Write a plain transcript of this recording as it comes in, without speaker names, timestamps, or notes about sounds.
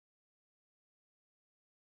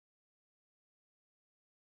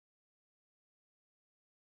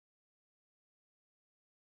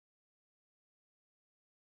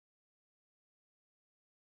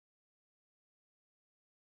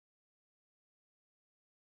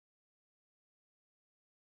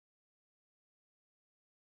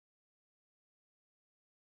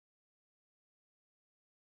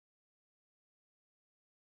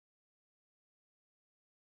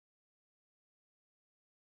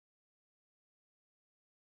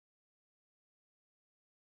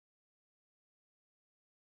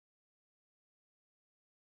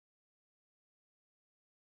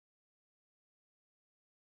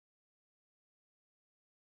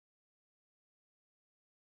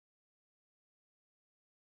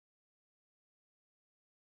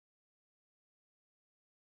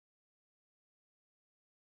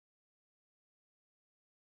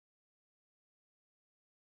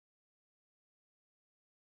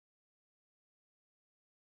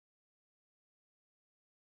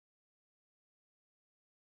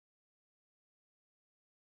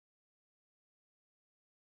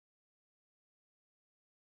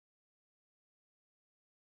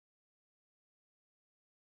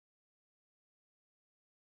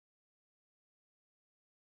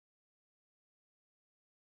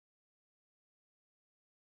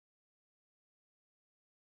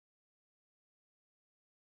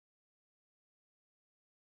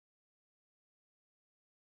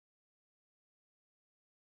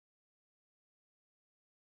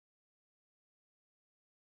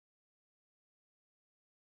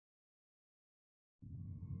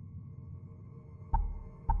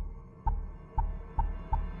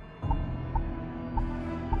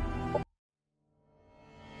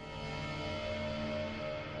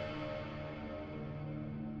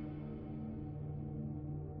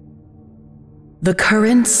The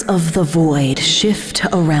currents of the void shift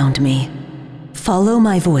around me. Follow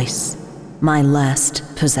my voice, my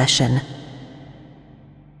last possession.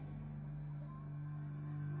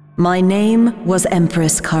 My name was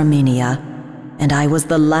Empress Carmenia, and I was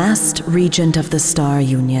the last regent of the Star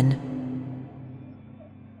Union.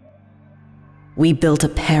 We built a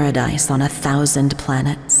paradise on 1,000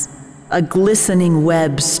 planets, a glistening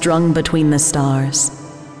web strung between the stars.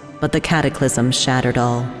 But the cataclysm shattered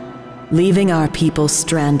all, leaving our people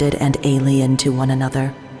stranded and alien to one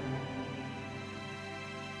another.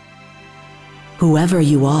 Whoever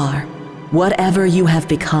you are, whatever you have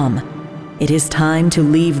become, it is time to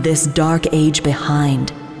leave this dark age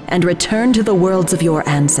behind and return to the worlds of your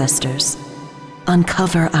ancestors.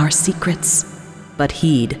 Uncover our secrets, but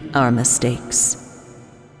heed our mistakes.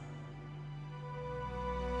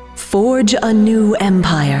 Forge a new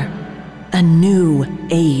empire, a new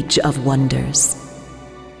age of wonders.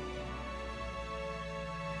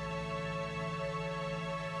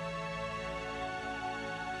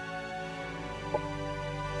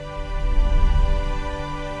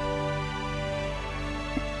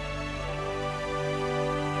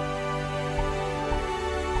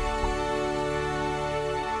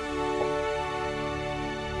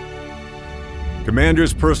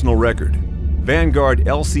 Commander's personal record. Vanguard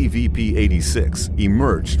LCVP-86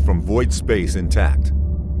 emerged from void space intact.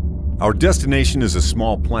 Our destination is a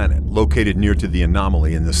small planet located near to the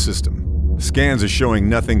anomaly in the system. Scans are showing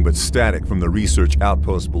nothing but static from the research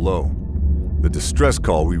outpost below. The distress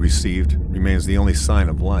call we received remains the only sign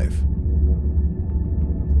of life.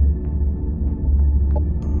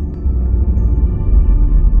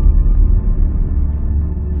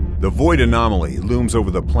 The void anomaly looms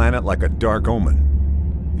over the planet like a dark omen.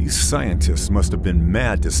 These scientists must have been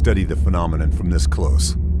mad to study the phenomenon from this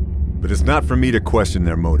close. But it's not for me to question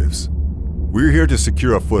their motives. We're here to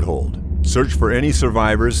secure a foothold, search for any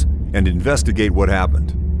survivors, and investigate what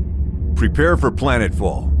happened. Prepare for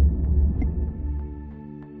Planetfall.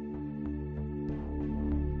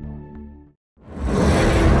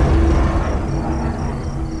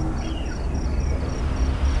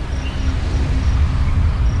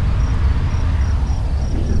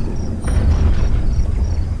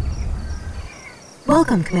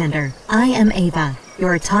 Welcome, Commander. I am Ava,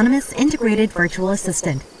 your autonomous integrated virtual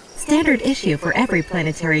assistant, standard issue for every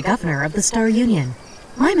planetary governor of the Star Union.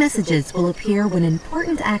 My messages will appear when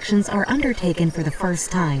important actions are undertaken for the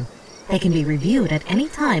first time. They can be reviewed at any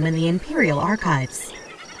time in the Imperial Archives.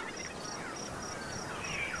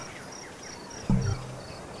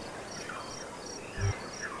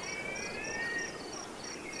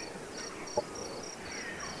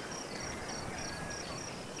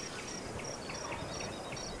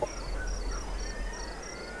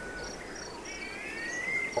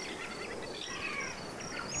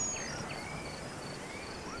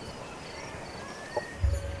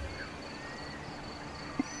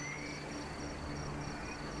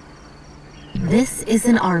 This is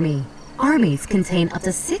an army. Armies contain up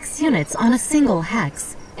to 6 units on a single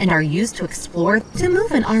hex and are used to explore. To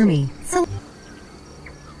move an army,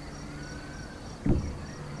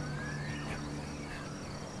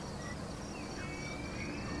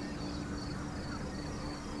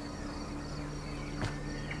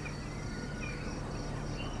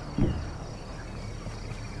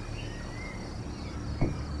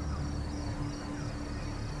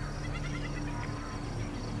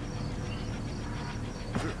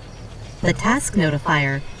 the task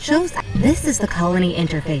notifier shows this is the colony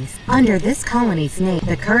interface. Under this colony's name,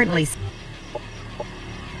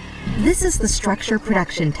 this is the structure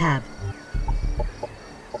production tab.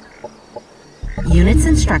 Units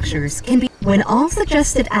and structures can be when all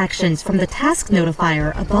suggested actions from the task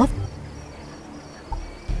notifier above.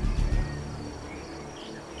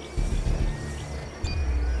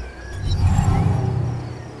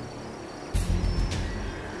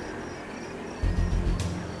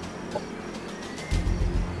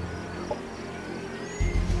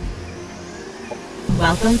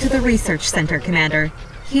 Welcome to the Research Center, Commander.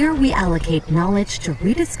 Here we allocate knowledge to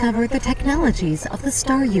rediscover the technologies of the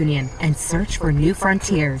Star Union and search for new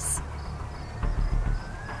frontiers.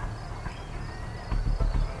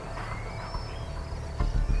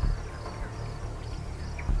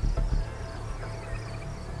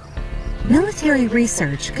 Military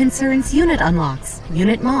research concerns unit unlocks,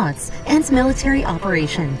 unit mods, and military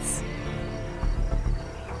operations.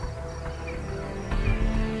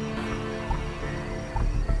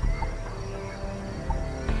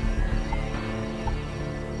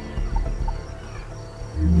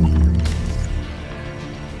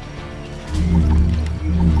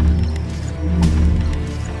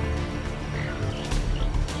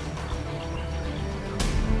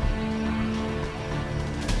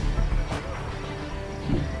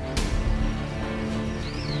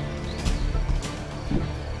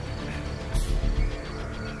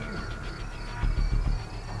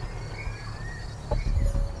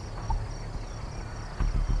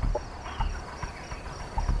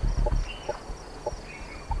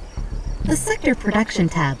 The Sector Production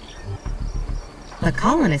tab. The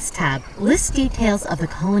Colonist tab lists details of the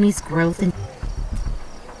colony's growth and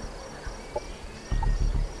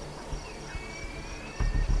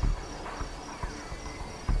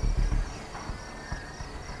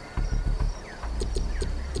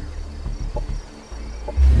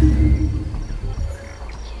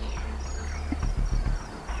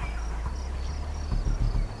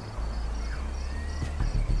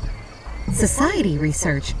Society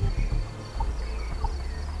research.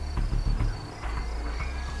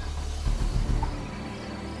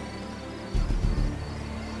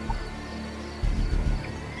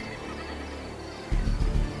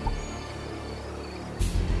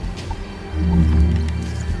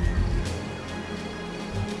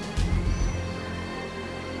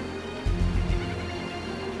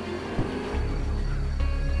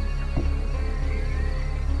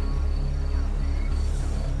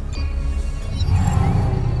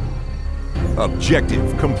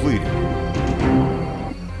 Objective completed.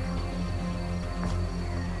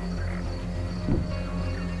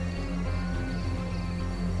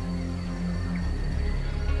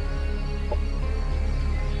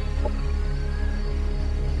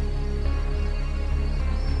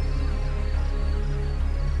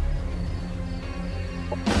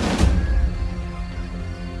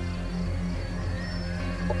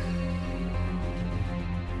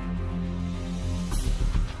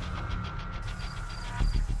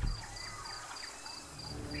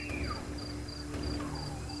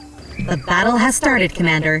 The battle has started,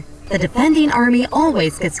 Commander. The defending army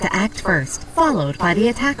always gets to act first, followed by the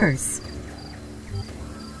attackers.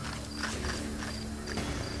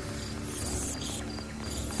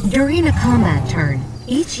 During a combat turn,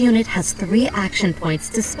 each unit has 3 action points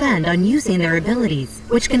to spend on using their abilities,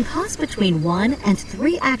 which can cost between 1 and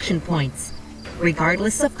 3 action points.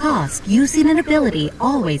 Regardless of cost, using an ability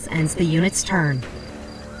always ends the unit's turn.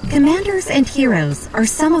 Commanders and heroes are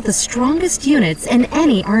some of the strongest units in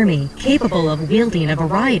any army, capable of wielding a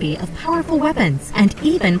variety of powerful weapons and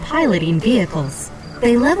even piloting vehicles.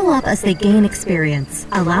 They level up as they gain experience,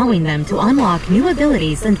 allowing them to unlock new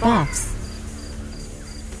abilities and buffs.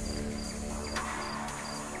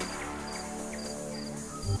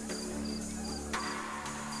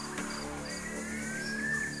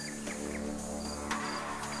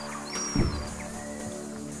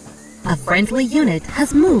 A friendly unit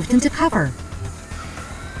has moved into cover.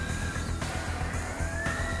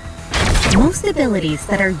 Most abilities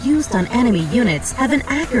that are used on enemy units have an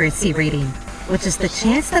accuracy rating, which is the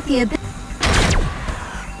chance that the ability...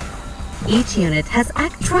 Each unit has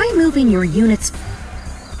Try moving your units...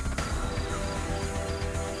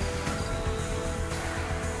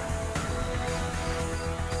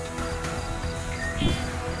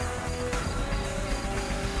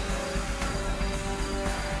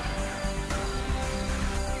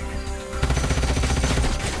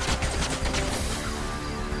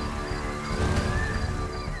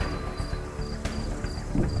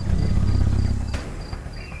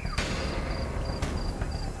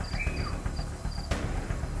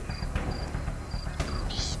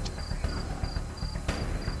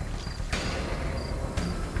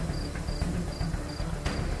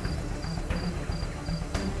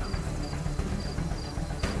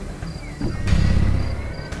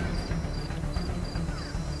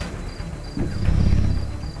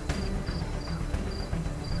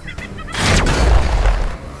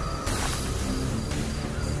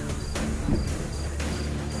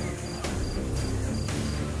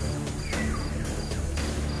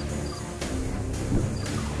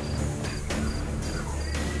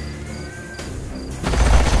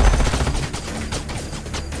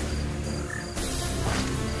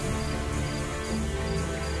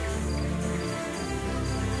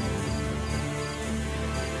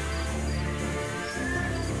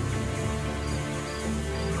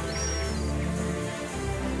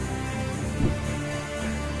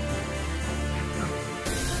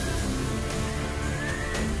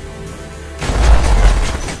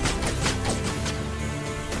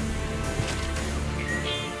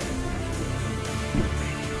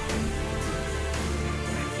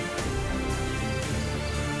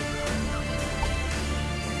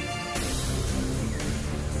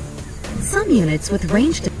 Some units with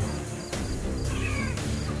ranged...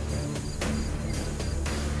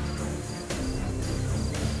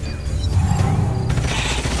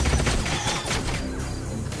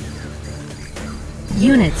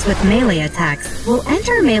 Units with melee attacks will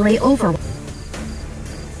enter melee over...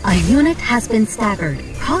 A unit has been staggered,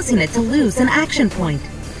 causing it to lose an action point.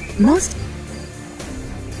 Most...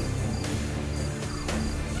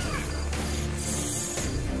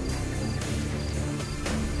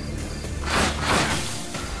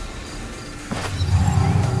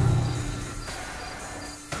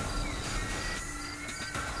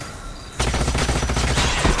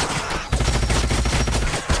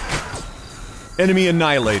 Enemy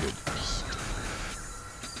annihilated.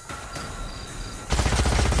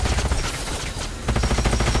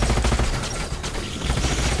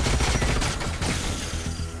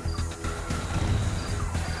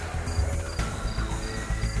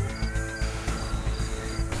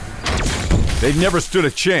 They've never stood a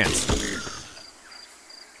chance.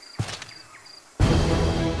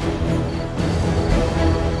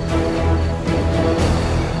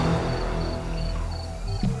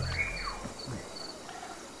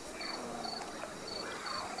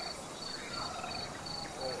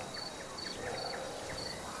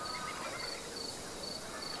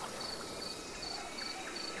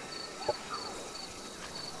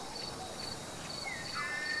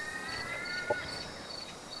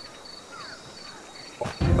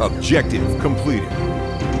 Objective completed.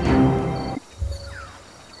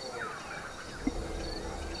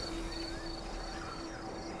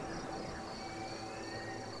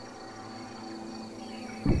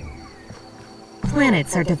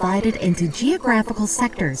 Planets are divided into geographical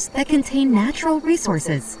sectors that contain natural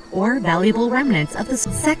resources or valuable remnants of the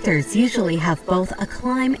sectors usually have both a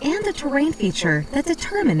climb and a terrain feature that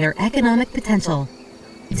determine their economic potential.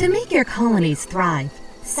 To make your colonies thrive,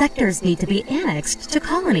 sectors need to be annexed to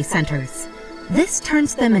colony centers. This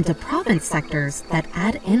turns them into province sectors that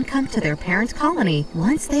add income to their parent colony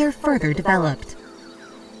once they are further developed.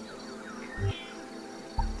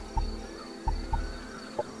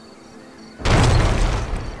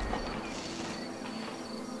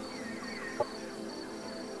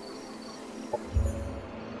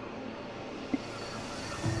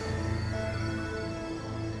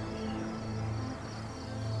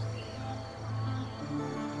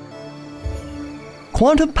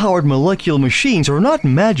 Quantum-powered molecular machines are not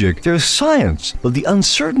magic, they're science, but the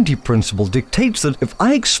uncertainty principle dictates that if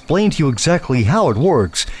I explain to you exactly how it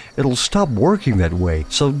works, it'll stop working that way.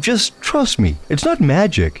 So just trust me. It's not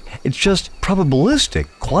magic, it's just probabilistic,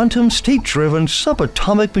 quantum state-driven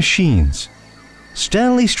subatomic machines.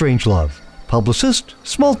 Stanley Strangelove, publicist,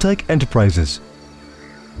 Smalltech Enterprises.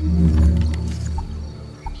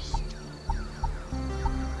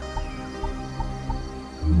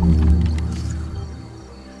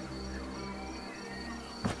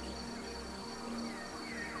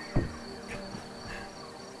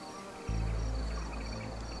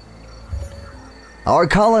 Our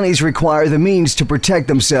colonies require the means to protect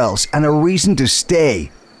themselves and a reason to stay.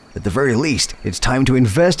 At the very least, it's time to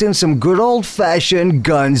invest in some good old-fashioned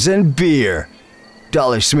guns and beer.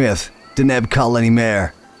 Dollar Smith, Deneb Colony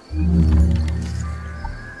Mayor.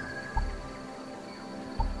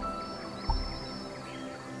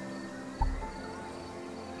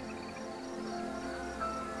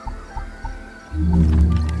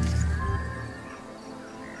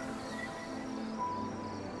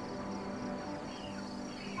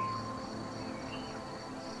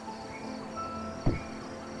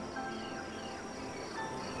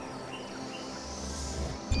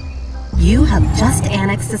 You have just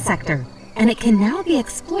annexed a sector, and it can now be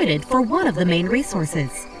exploited for one of the main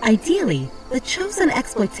resources. Ideally, the chosen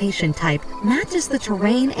exploitation type matches the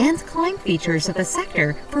terrain and climb features of the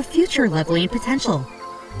sector for future leveling potential.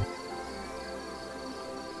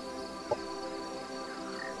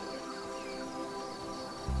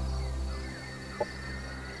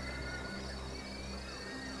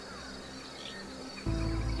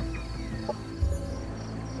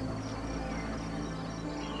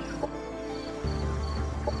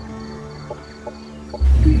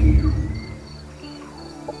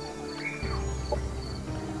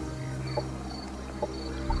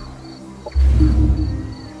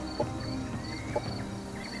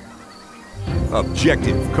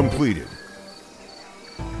 Objective completed.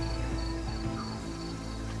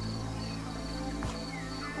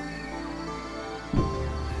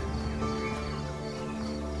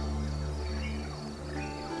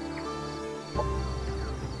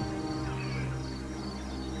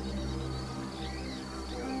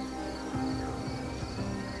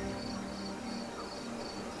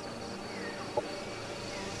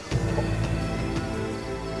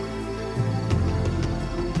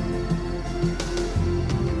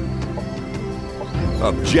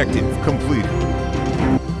 Objective completed.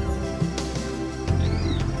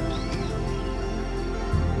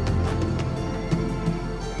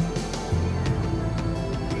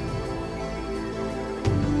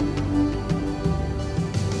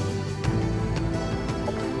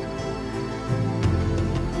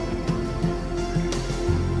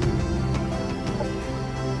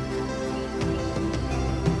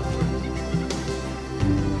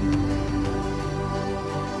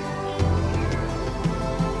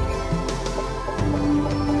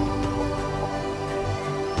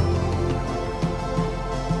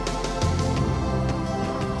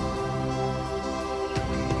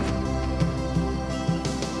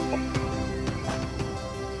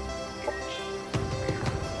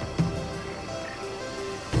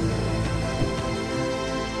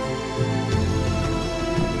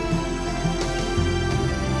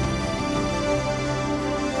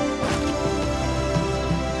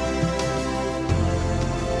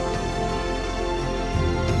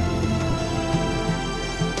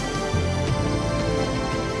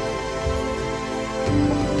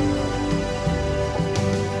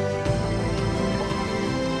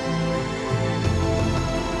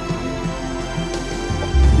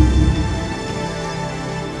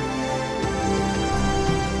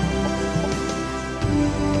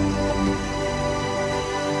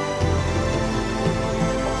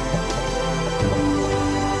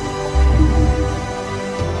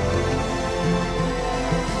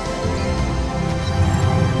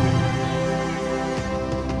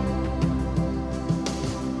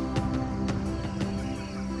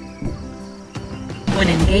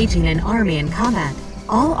 When engaging an army in combat,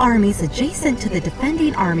 all armies adjacent to the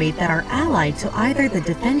defending army that are allied to either the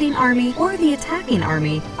defending army or the attacking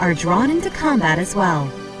army are drawn into combat as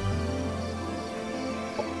well.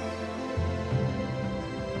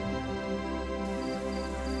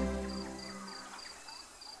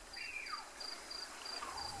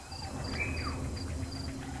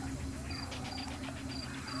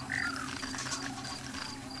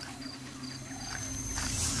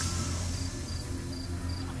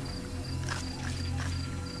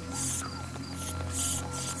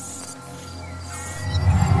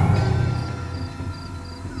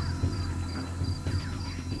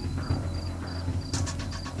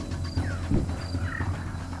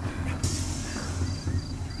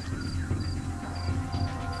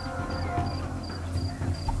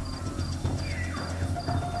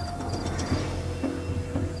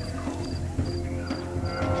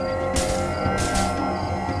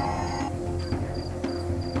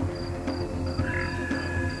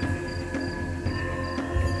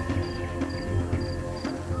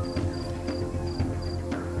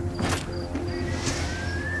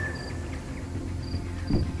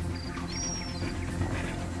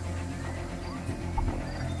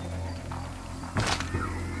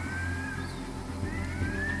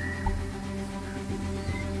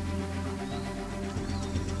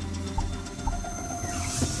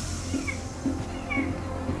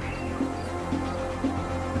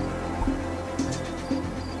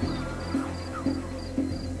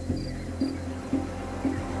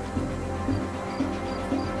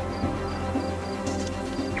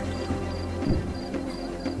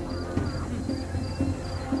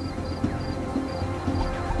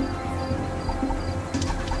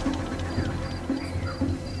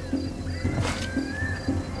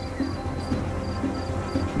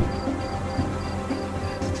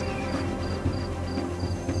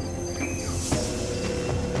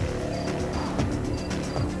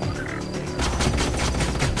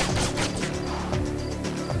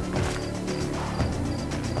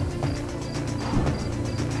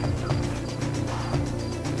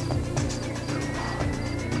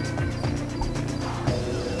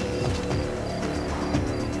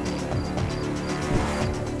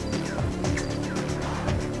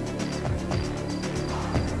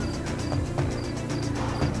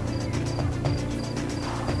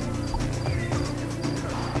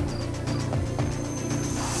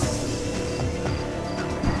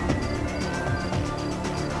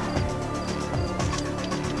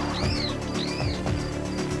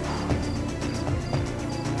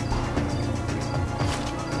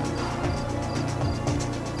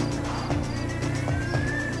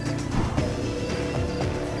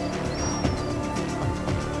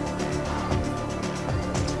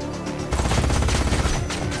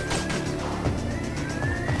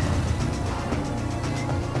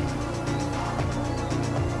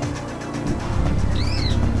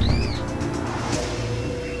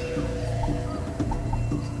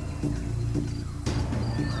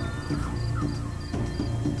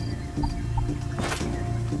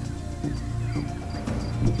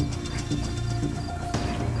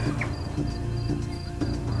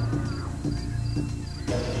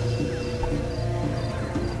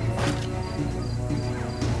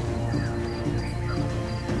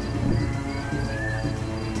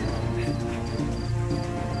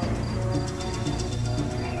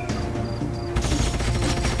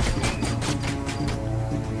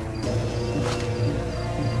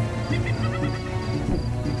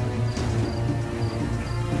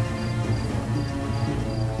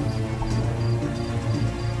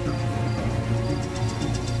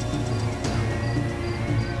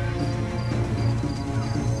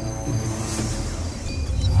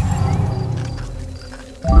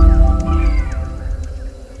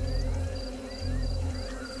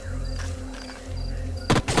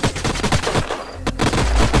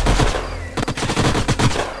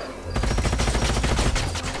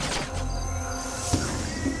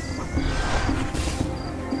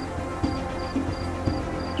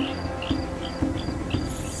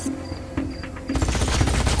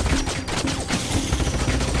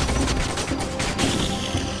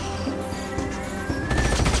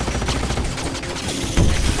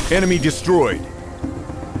 Enemy destroyed.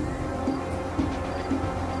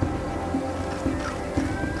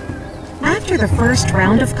 After the first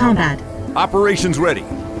round of combat, Operations ready.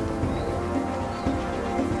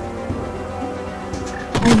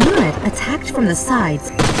 a unit attacked from the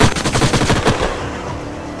sides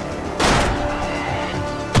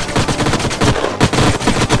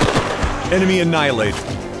Enemy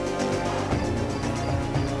annihilated.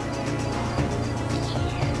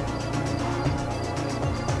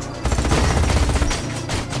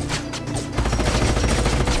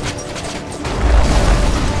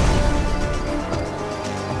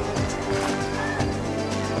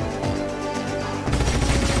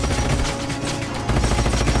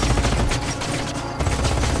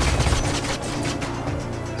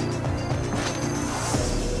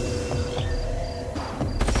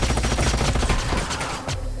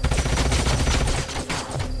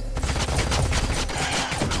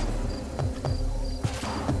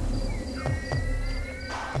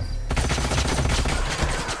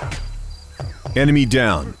 Enemy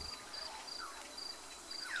down.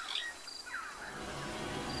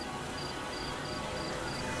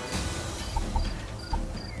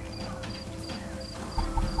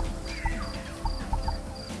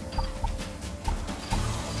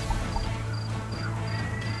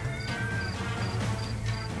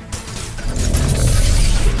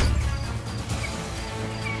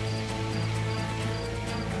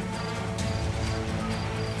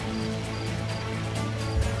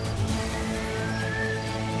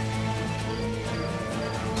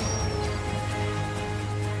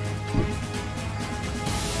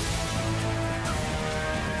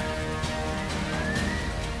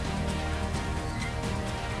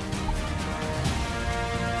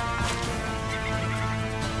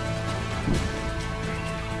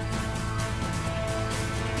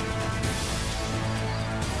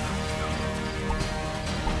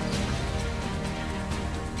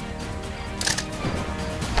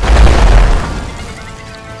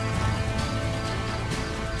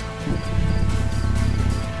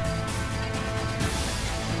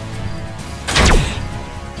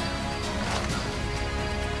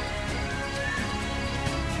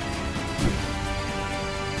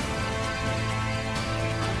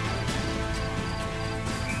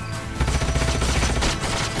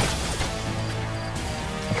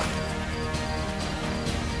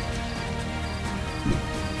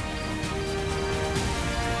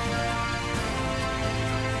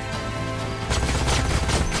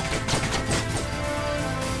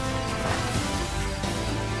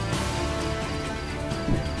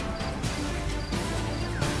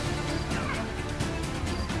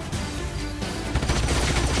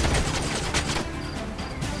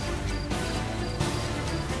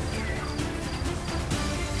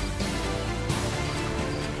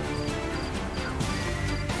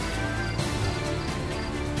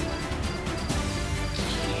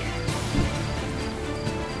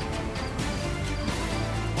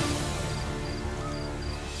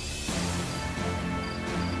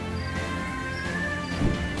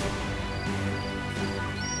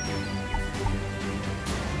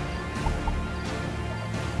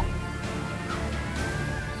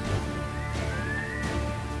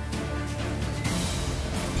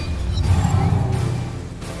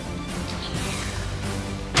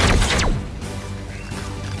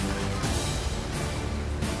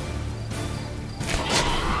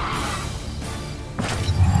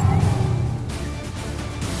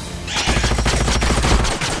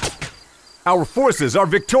 Our forces are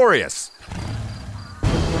victorious!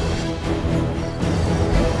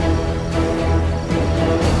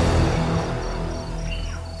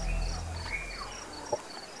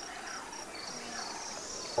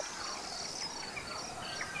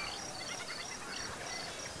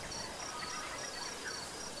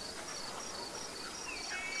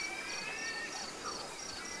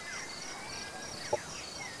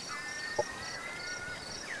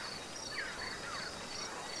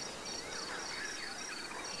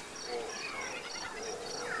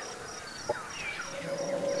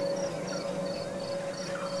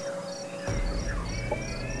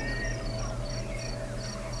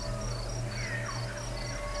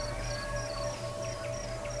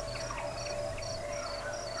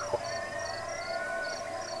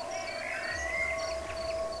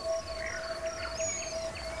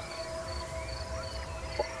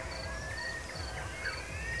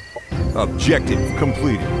 Objective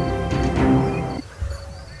completed.